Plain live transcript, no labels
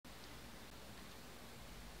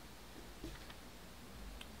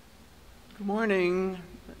Good morning.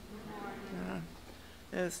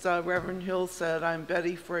 As Reverend Hill said, I'm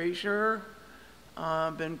Betty Fraizer.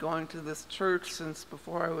 I've been going to this church since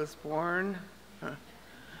before I was born.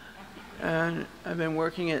 And I've been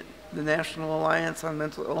working at the National Alliance on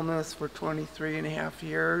Mental Illness for 23 and a half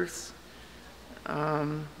years.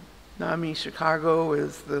 NAMI Chicago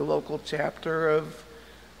is the local chapter of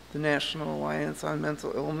the National Alliance on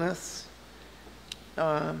Mental Illness.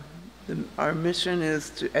 Our mission is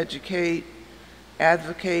to educate,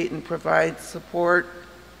 advocate, and provide support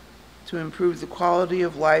to improve the quality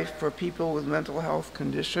of life for people with mental health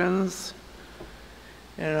conditions.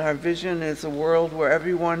 And our vision is a world where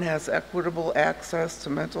everyone has equitable access to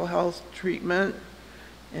mental health treatment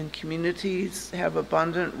and communities have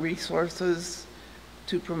abundant resources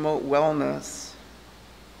to promote wellness.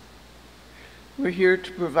 We're here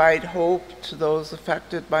to provide hope to those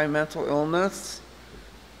affected by mental illness,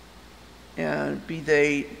 and be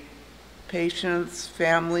they patients,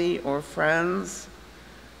 family, or friends.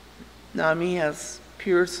 NAMI has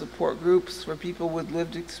peer support groups for people with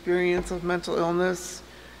lived experience of mental illness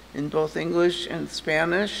in both English and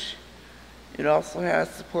Spanish. It also has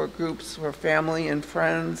support groups for family and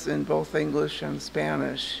friends in both English and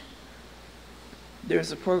Spanish.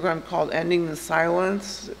 There's a program called Ending the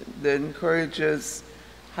Silence that encourages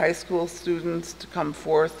high school students to come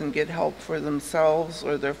forth and get help for themselves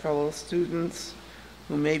or their fellow students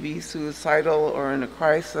who may be suicidal or in a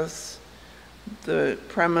crisis. The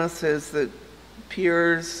premise is that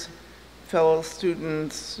peers, fellow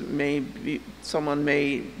students, someone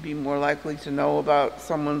may be more likely to know about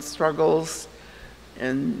someone's struggles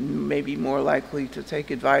and may be more likely to take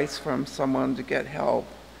advice from someone to get help.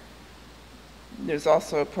 There's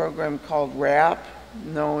also a program called RAP.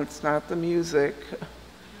 No, it's not the music.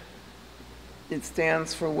 It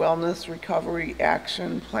stands for Wellness Recovery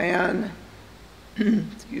Action Plan.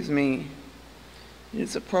 Excuse me.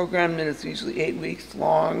 It's a program that is usually 8 weeks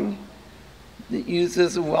long that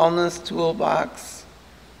uses a wellness toolbox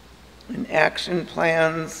and action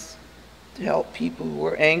plans to help people who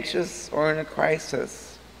are anxious or in a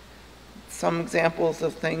crisis. Some examples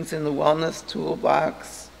of things in the wellness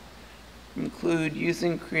toolbox include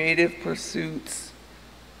using creative pursuits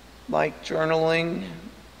like journaling.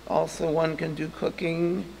 Also, one can do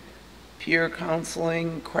cooking, peer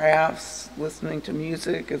counseling, crafts, listening to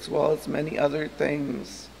music, as well as many other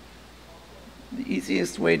things. The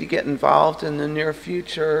easiest way to get involved in the near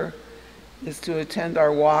future is to attend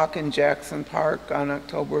our walk in Jackson Park on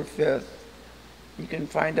October 5th. You can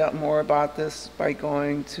find out more about this by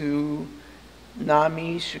going to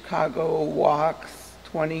NAMI Chicago Walks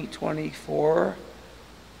 2024,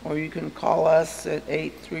 or you can call us at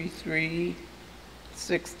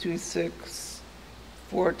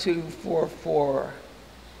 833-626-4244.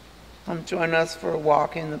 Come join us for a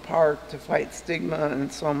walk in the park to fight stigma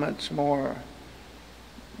and so much more.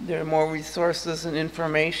 There are more resources and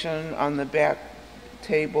information on the back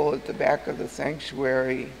table at the back of the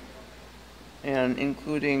sanctuary, and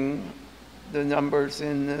including the numbers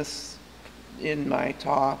in my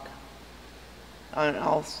talk. And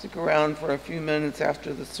I'll stick around for a few minutes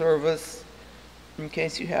after the service in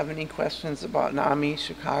case you have any questions about NAMI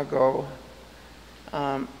Chicago.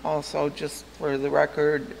 Also, just for the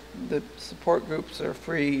record, the support groups are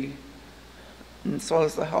free, and so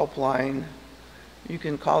is the helpline. You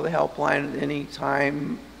can call the helpline at any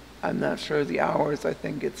time. I'm not sure the hours. I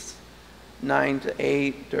think it's 9 to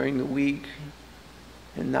 8 during the week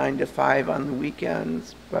and 9 to 5 on the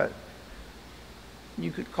weekends, but you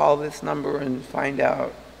could call this number and find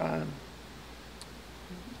out.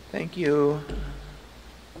 Thank you.